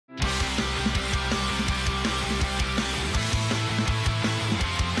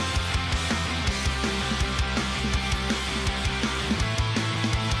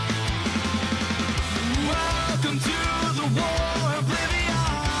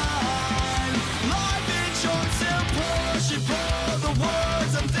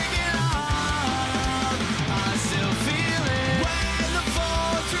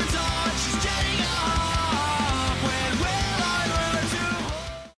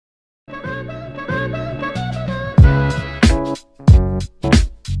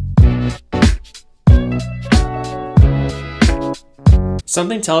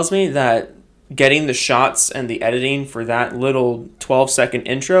Something tells me that getting the shots and the editing for that little 12-second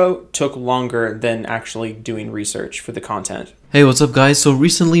intro took longer than actually doing research for the content. Hey, what's up guys? So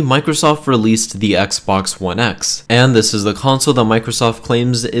recently Microsoft released the Xbox One X, and this is the console that Microsoft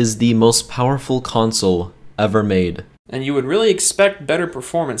claims is the most powerful console ever made. And you would really expect better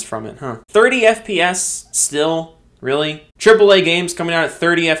performance from it, huh? 30 FPS still? Really? AAA games coming out at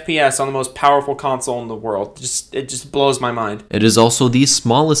 30 FPS on the most powerful console in the world. It just blows my mind. It is also the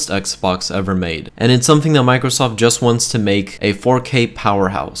smallest Xbox ever made, and it's something that Microsoft just wants to make a 4K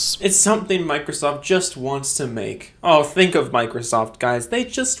powerhouse. It's something Microsoft just wants to make. Oh, think of Microsoft, guys. They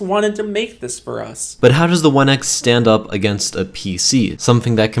just wanted to make this for us. But how does the One X stand up against a PC?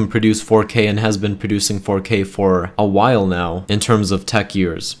 Something that can produce 4K and has been producing 4K for a while now in terms of tech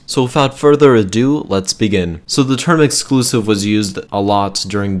years. So without further ado, let's begin. So the term exclusive was used a lot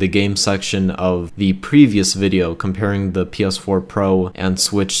during the game section of the previous video comparing the PS4 Pro and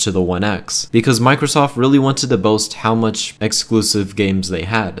Switch to the One X, because Microsoft really wanted to boast how much exclusive games they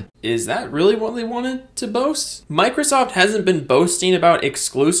had. Is that really what they wanted to boast? Microsoft hasn't been boasting about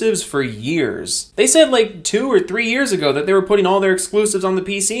exclusives for years. They said like 2 or 3 years ago that they were putting all their exclusives on the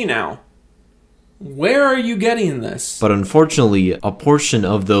PC now. Where are you getting this? But unfortunately, a portion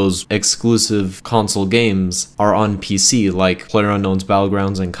of those exclusive console games are on PC, like PlayerUnknown's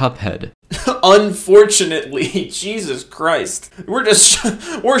Battlegrounds and Cuphead. Unfortunately, Jesus Christ.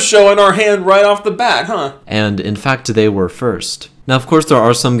 We're showing our hand right off the bat, huh? And in fact, they were first. Now, of course, there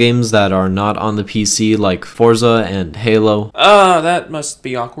are some games that are not on the PC, like Forza and Halo. That must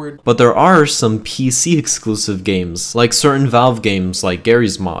be awkward. But there are some PC exclusive games, like certain Valve games like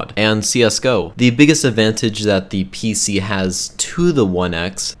Garry's Mod and CSGO. The biggest advantage that the PC has to the One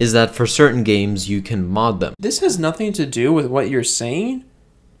X is that for certain games you can mod them. This has nothing to do with what you're saying,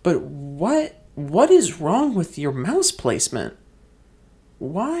 but what is wrong with your mouse placement?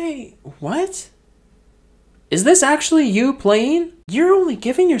 Why? What? Is this actually you playing? You're only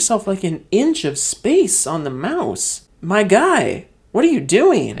giving yourself like an inch of space on the mouse. My guy, what are you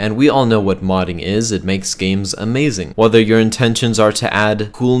doing? And we all know what modding is. It makes games amazing. Whether your intentions are to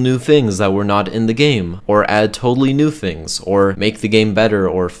add cool new things that were not in the game, or add totally new things, or make the game better,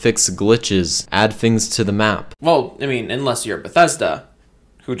 or fix glitches, add things to the map. Well, I mean, unless you're Bethesda,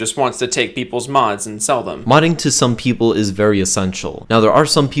 who just wants to take people's mods and sell them. Modding to some people is very essential. Now, there are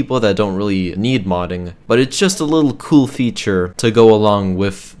some people that don't really need modding, but it's just a little cool feature to go along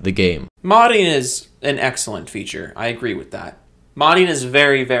with the game. Modding is an excellent feature. I agree with that. Modding is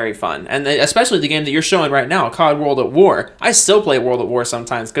very, very fun. And especially the game that you're showing right now, COD World at War. I still play World at War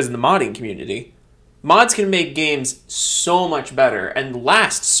sometimes because of the modding community. Mods can make games so much better and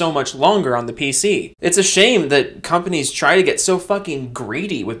last so much longer on the PC. It's a shame that companies try to get so fucking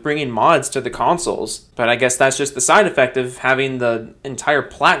greedy with bringing mods to the consoles, but I guess that's just the side effect of having the entire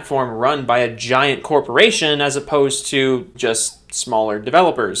platform run by a giant corporation as opposed to just smaller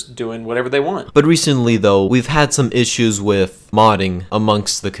developers doing whatever they want. But recently though, we've had some issues with modding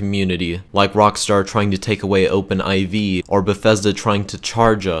amongst the community, like Rockstar trying to take away OpenIV or Bethesda trying to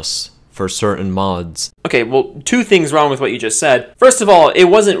charge us for certain mods. Okay, well, 2 things wrong with what you just said. First of all, it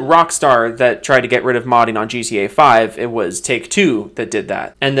wasn't Rockstar that tried to get rid of modding on GTA 5, it was Take-Two that did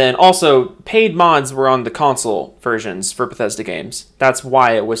that. And then also, paid mods were on the console versions for Bethesda games. That's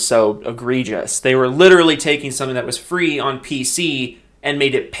why it was so egregious. They were literally taking something that was free on PC and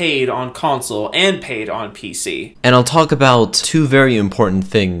made it paid on console and paid on PC. And I'll talk about 2 very important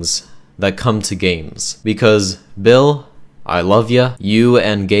things that come to games. Because, Bill, I love ya. You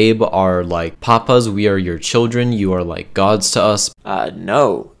and Gabe are like papas. We are your children. You are like gods to us.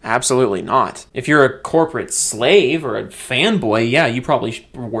 No, absolutely not. If you're a corporate slave or a fanboy, yeah, you probably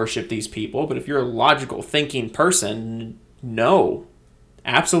worship these people. But if you're a logical thinking person, no,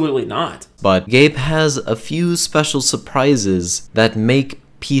 absolutely not. But Gabe has a few special surprises that make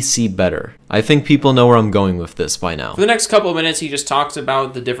PC better. I think people know where I'm going with this by now. For the next couple of minutes, he just talks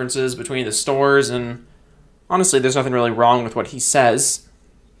about the differences between the stores, and honestly, there's nothing really wrong with what he says.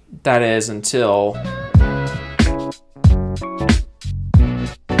 That is, until...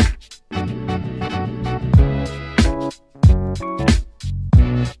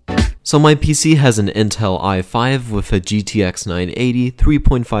 So my PC has an Intel i5 with a GTX 980,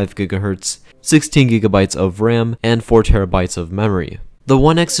 3.5 GHz, 16 GB of RAM, and 4 TB of memory. The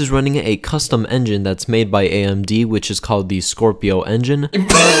One X is running a custom engine that's made by AMD, which is called the Scorpio engine.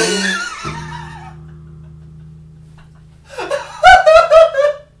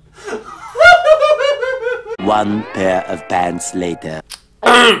 One pair of pants later.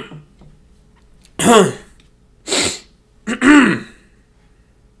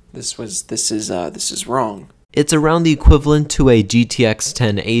 This is wrong. It's around the equivalent to a GTX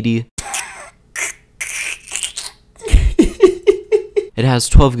 1080. It has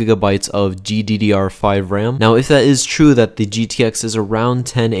 12 gigabytes of GDDR5 RAM. Now, if that is true that the GTX is around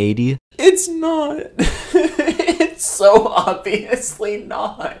 1080, it's not. It's so obviously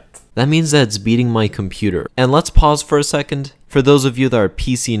not. That means that it's beating my computer. And let's pause for a second. For those of you that are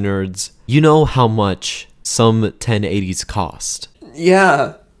PC nerds, you know how much some 1080s cost.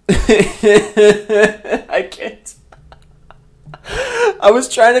 Yeah. I can't. I was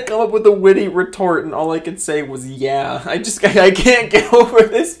trying to come up with a witty retort and all I could say was yeah. I can't get over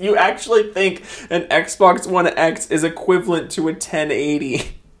this. You actually think an Xbox One X is equivalent to a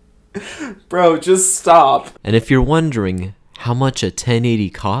 1080. Bro, just stop. And if you're wondering how much a 1080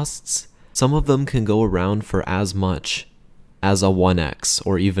 costs, some of them can go around for as much as a 1X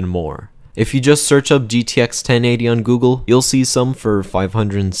or even more. If you just search up GTX 1080 on Google, you'll see some for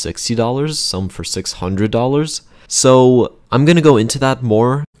 $560, some for $600. So I'm gonna go into that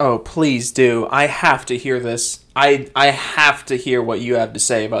more. Oh, please do. I have to hear this. I have to hear what you have to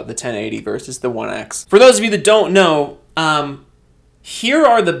say about the 1080 versus the 1X. For those of you that don't know, here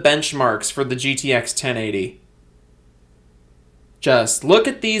are the benchmarks for the GTX 1080. Just look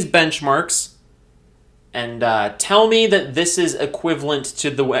at these benchmarks and tell me that this is equivalent to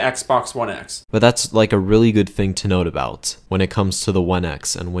the Xbox One X. But that's like a really good thing to note about when it comes to the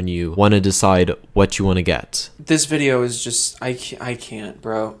 1X and when you want to decide what you want to get. This video is just, I can't,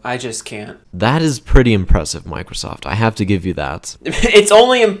 bro. I just can't. That is pretty impressive, Microsoft. I have to give you that. It's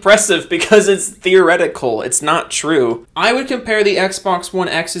only impressive because it's theoretical. It's not true. I would compare the Xbox One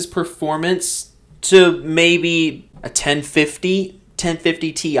X's performance to maybe a 1050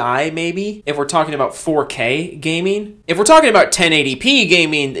 Ti, maybe, if we're talking about 4K gaming. If we're talking about 1080p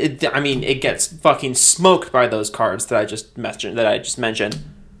gaming, it gets fucking smoked by those cards that I just mentioned.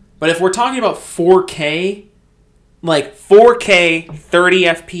 But if we're talking about 4K, like 4K 30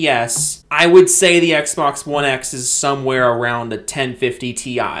 FPS, I would say the Xbox One X is somewhere around a 1050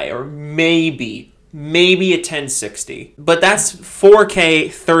 Ti, or maybe a 1060. But that's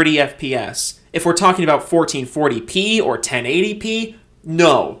 4K 30 FPS. If we're talking about 1440p or 1080p,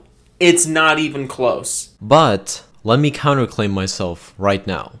 no, it's not even close. But let me counterclaim myself right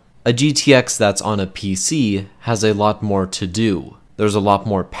now. A GTX that's on a PC has a lot more to do. There's a lot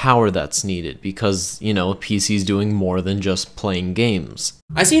more power that's needed because, you know, a PC's doing more than just playing games.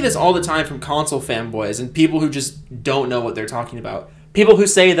 I see this all the time from console fanboys and people who just don't know what they're talking about. People who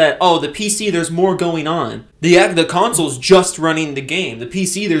say that, oh, the PC, there's more going on. The console's just running the game. The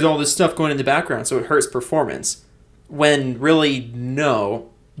PC, there's all this stuff going in the background, so it hurts performance. When really, no.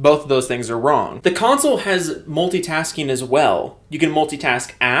 Both of those things are wrong. The console has multitasking as well. You can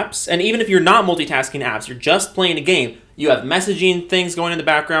multitask apps, and even if you're not multitasking apps, you're just playing a game, you have messaging things going in the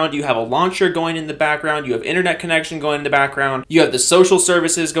background, you have a launcher going in the background, you have internet connection going in the background, you have the social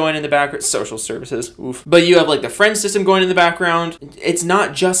services going in the background, social services, oof. But you have like the friend system going in the background. It's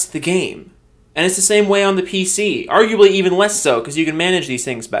not just the game. And it's the same way on the PC, arguably even less so, because you can manage these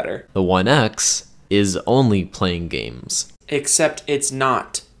things better. The One X is only playing games. Except it's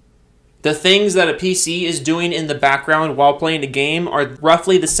not. The things that a PC is doing in the background while playing a game are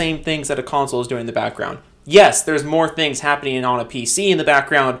roughly the same things that a console is doing in the background. Yes, there's more things happening on a PC in the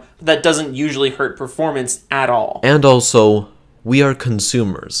background, but that doesn't usually hurt performance at all. And also, we are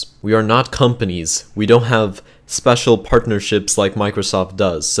consumers. We are not companies. We don't have special partnerships like Microsoft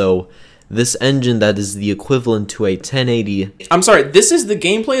does, so this engine that is the equivalent to a 1080... I'm sorry, this is the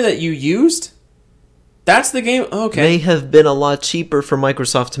gameplay that you used? That's the game? Okay. May have been a lot cheaper for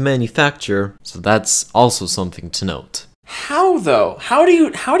Microsoft to manufacture, so that's also something to note. How though? How do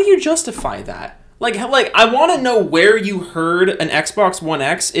you justify that? Like I want to know where you heard an Xbox One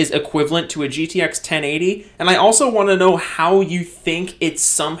X is equivalent to a GTX 1080, and I also want to know how you think it's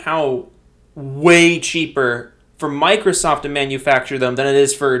somehow way cheaper for Microsoft to manufacture them than it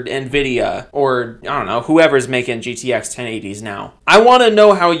is for Nvidia or, I don't know, whoever's making GTX 1080s now. I want to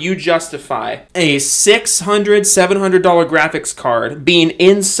know how you justify a $600, $700 graphics card being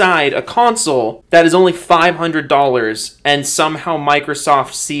inside a console that is only $500 and somehow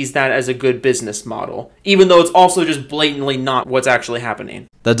Microsoft sees that as a good business model, even though it's also just blatantly not what's actually happening.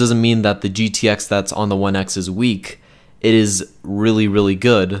 That doesn't mean that the GTX that's on the One X is weak. It is really, really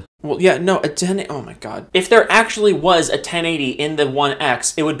good. Well, yeah, no, oh my god. If there actually was a 1080 in the One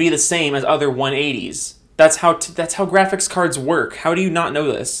X, it would be the same as other 180s. That's how graphics cards work. How do you not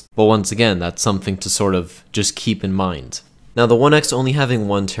know this? But once again, that's something to sort of just keep in mind. Now, the One X only having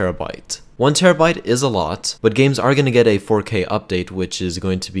 1 terabyte. 1 terabyte is a lot, but games are going to get a 4K update, which is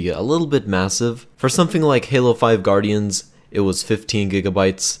going to be a little bit massive. For something like Halo 5 Guardians, it was 15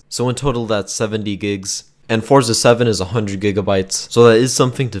 gigabytes, so in total that's 70 gigs. And Forza 7 is 100 gigabytes, so that is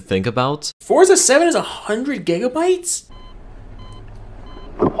something to think about. Forza 7 is 100 gigabytes?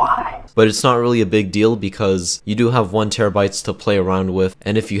 Why? But it's not really a big deal because you do have 1 terabytes to play around with,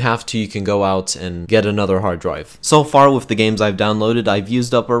 and if you have to, you can go out and get another hard drive. So far with the games I've downloaded, I've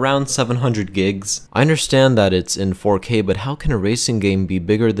used up around 700 gigs. I understand that it's in 4K, but how can a racing game be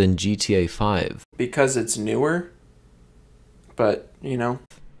bigger than GTA 5? Because it's newer? But, you know.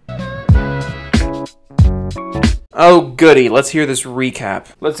 Oh goody, let's hear this recap.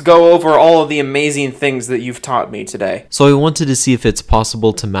 Let's go over all of the amazing things that you've taught me today. So I wanted to see if it's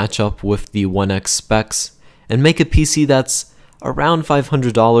possible to match up with the One X specs and make a PC that's around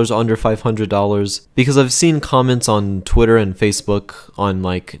 $500, under $500, because I've seen comments on Twitter and Facebook on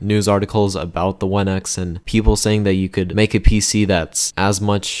like news articles about the One X and people saying that you could make a PC that's as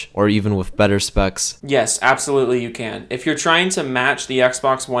much or even with better specs. Yes, absolutely you can. If you're trying to match the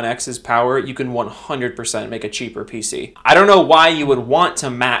Xbox One X's power, you can 100% make a cheaper PC. I don't know why you would want to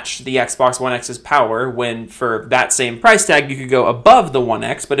match the Xbox One X's power when for that same price tag you could go above the One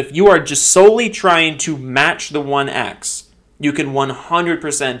X, but if you are just solely trying to match the One X, you can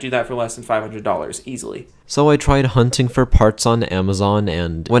 100% do that for less than $500 easily. So I tried hunting for parts on Amazon,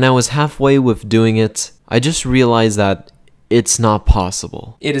 and when I was halfway with doing it, I just realized that it's not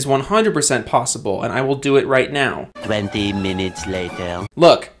possible. It is 100% possible, and I will do it right now. 20 minutes later.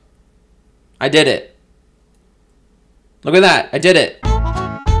 Look, I did it. Look at that, I did it.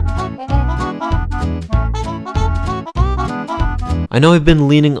 I know I've been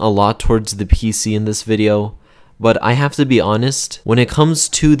leaning a lot towards the PC in this video, but I have to be honest, when it comes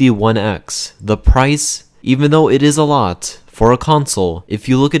to the One X, the price, even though it is a lot for a console, if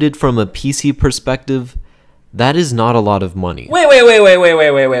you look at it from a PC perspective, that is not a lot of money. Wait,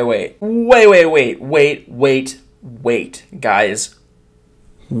 guys.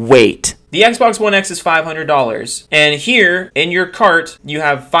 Wait. The Xbox One X is $500, and here in your cart you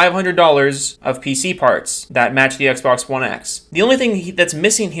have $500 of PC parts that match the Xbox One X. The only thing that's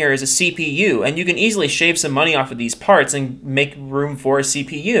missing here is a CPU, and you can easily shave some money off of these parts and make room for a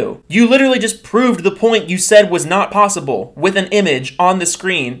CPU. You literally just proved the point you said was not possible with an image on the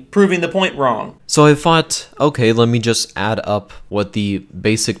screen proving the point wrong. So I thought, okay, let me just add up what the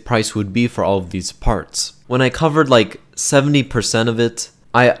basic price would be for all of these parts. When I covered like 70% of it,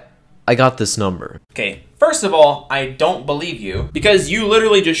 I got this number. Okay, first of all, I don't believe you because you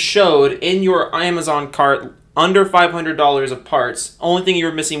literally just showed in your Amazon cart under $500 of parts. Only thing you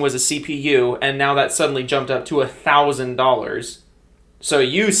were missing was a CPU, and now that suddenly jumped up to $1,000. So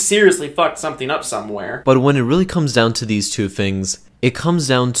you seriously fucked something up somewhere. But when it really comes down to these two things, it comes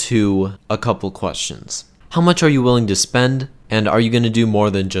down to a couple questions. How much are you willing to spend? And are you going to do more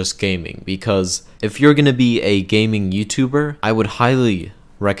than just gaming? Because if you're going to be a gaming YouTuber, I would highly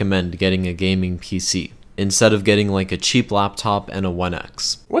recommend getting a gaming PC instead of getting like a cheap laptop and a One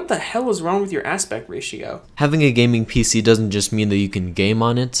X. What the hell is wrong with your aspect ratio? Having a gaming PC doesn't just mean that you can game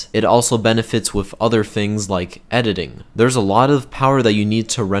on it, it also benefits with other things like editing. There's a lot of power that you need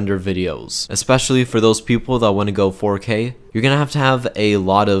to render videos, especially for those people that want to go 4K. You're gonna have to have a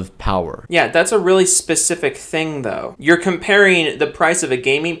lot of power. Yeah, that's a really specific thing though. You're comparing the price of a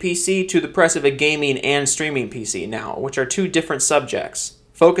gaming PC to the price of a gaming and streaming PC now, which are two different subjects.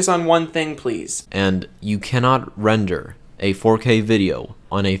 Focus on one thing, please. And you cannot render a 4K video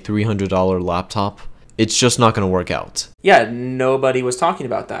on a $300 laptop. It's just not going to work out. Yeah, nobody was talking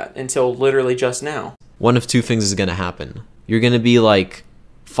about that until literally just now. One of two things is going to happen. You're going to be like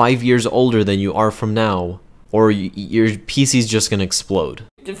 5 years older than you are from now, or your PC's just going to explode.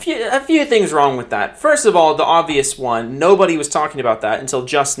 A few things wrong with that. First of all, the obvious one, nobody was talking about that until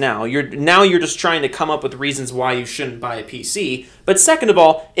just now. You're just trying to come up with reasons why you shouldn't buy a PC. But second of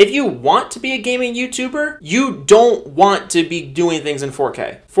all, if you want to be a gaming YouTuber, you don't want to be doing things in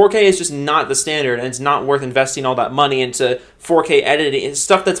 4K. 4K is just not the standard, and it's not worth investing all that money into 4K editing and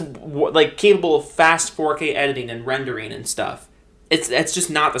stuff that's like capable of fast 4K editing and rendering and stuff. It's just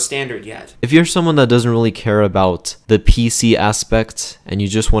not the standard yet. If you're someone that doesn't really care about the PC aspect and you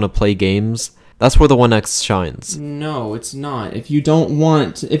just want to play games, that's where the One X shines. No, it's not. If you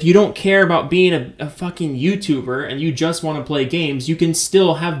don't care about being a fucking YouTuber and you just want to play games, you can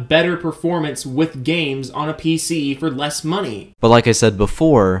still have better performance with games on a PC for less money. But like I said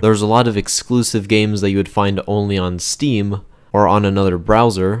before, there's a lot of exclusive games that you would find only on Steam or on another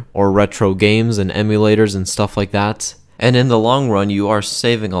browser, or retro games and emulators and stuff like that. And in the long run, you are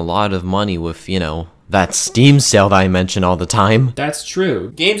saving a lot of money with, you know, that Steam sale that I mention all the time. That's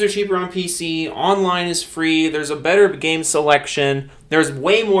true. Games are cheaper on PC, online is free, there's a better game selection, there's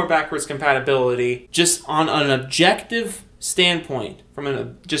way more backwards compatibility. Just on an objective standpoint,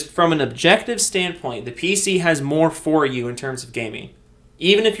 just from an objective standpoint, the PC has more for you in terms of gaming.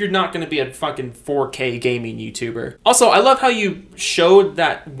 Even if you're not going to be a fucking 4K gaming YouTuber. Also, I love how you showed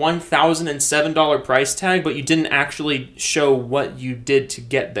that $1,007 price tag, but you didn't actually show what you did to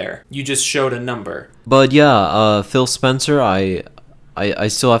get there. You just showed a number. But yeah, Phil Spencer, I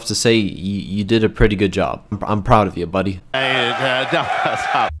still have to say you did a pretty good job. I'm proud of you, buddy.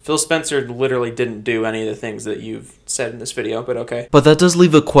 Phil Spencer literally didn't do any of the things that you've said in this video, but okay. But that does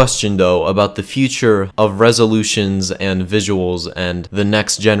leave a question though about the future of resolutions and visuals and the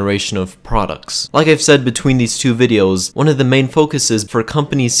next generation of products. Like I've said between these two videos, one of the main focuses for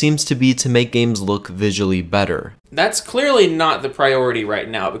companies seems to be to make games look visually better. That's clearly not the priority right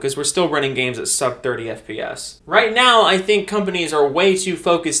now because we're still running games at sub 30 FPS. Right now, I think companies are way too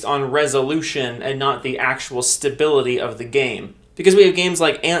focused on resolution and not the actual stability of the game. Because we have games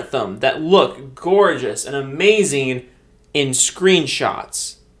like Anthem that look gorgeous and amazing in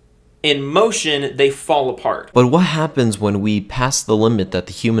screenshots. In motion, they fall apart. But what happens when we pass the limit that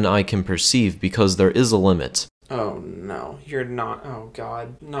the human eye can perceive, because there is a limit? Oh no, you're not. Oh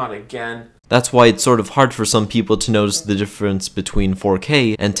god, not again. That's why it's sort of hard for some people to notice the difference between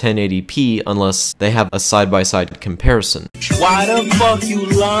 4K and 1080p unless they have a side-by-side comparison. Why the fuck you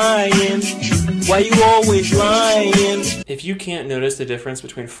lying? Why you always lying? If you can't notice the difference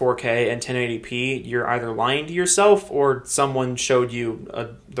between 4K and 1080p, you're either lying to yourself or someone showed you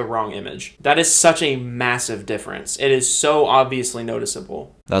the wrong image. That is such a massive difference. It is so obviously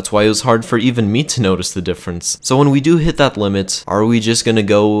noticeable. That's why it was hard for even me to notice the difference. So when we do hit that limit, are we just gonna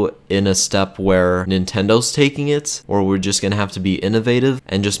go in a step where Nintendo's taking it? Or we're just gonna have to be innovative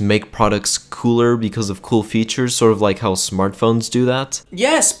and just make products cooler because of cool features, sort of like how smartphones do that?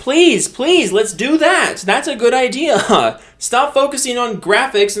 Yes, please, let's do that. That's a good idea. Stop focusing on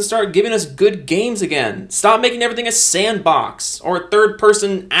graphics and start giving us good games again. Stop making everything a sandbox or a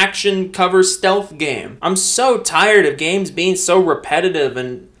third-person action cover stealth game. I'm so tired of games being so repetitive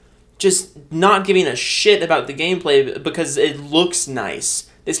and just not giving a shit about the gameplay because it looks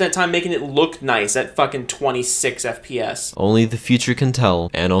nice. They spent time making it look nice at fucking 26 FPS. Only the future can tell,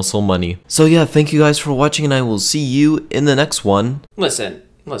 and also money. So yeah, thank you guys for watching, and I will see you in the next one. Listen,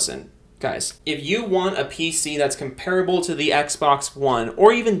 guys. If you want a PC that's comparable to the Xbox One,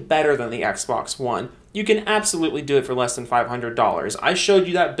 or even better than the Xbox One, you can absolutely do it for less than $500. I showed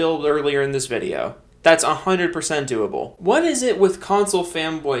you that build earlier in this video. That's 100% doable. What is it with console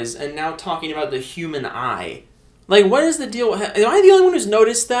fanboys and now talking about the human eye? Like, what is the deal? Am I the only one who's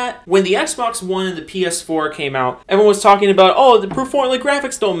noticed that? When the Xbox One and the PS4 came out, everyone was talking about, oh, the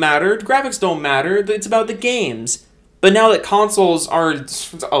graphics don't matter. The graphics don't matter. It's about the games. But now that consoles are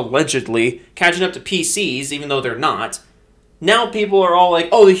allegedly catching up to PCs, even though they're not, now people are all like,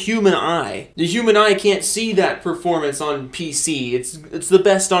 oh, the human eye. The human eye can't see that performance on PC. It's the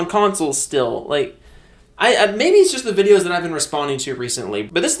best on consoles still. Like, maybe it's just the videos that I've been responding to recently,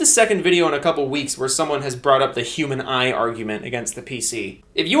 but this is the second video in a couple weeks where someone has brought up the human eye argument against the PC.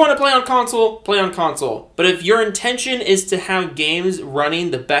 If you want to play on console, play on console. But if your intention is to have games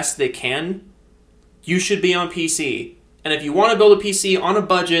running the best they can, you should be on PC. And if you want to build a PC on a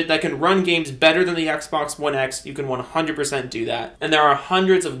budget that can run games better than the Xbox One X, you can 100% do that. And there are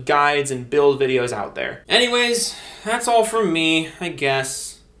hundreds of guides and build videos out there. Anyways, that's all from me, I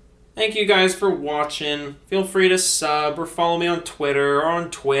guess. Thank you guys for watching. Feel free to sub or follow me on Twitter or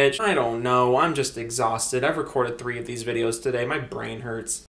on Twitch. I don't know. I'm just exhausted. I've recorded 3 of these videos today. My brain hurts.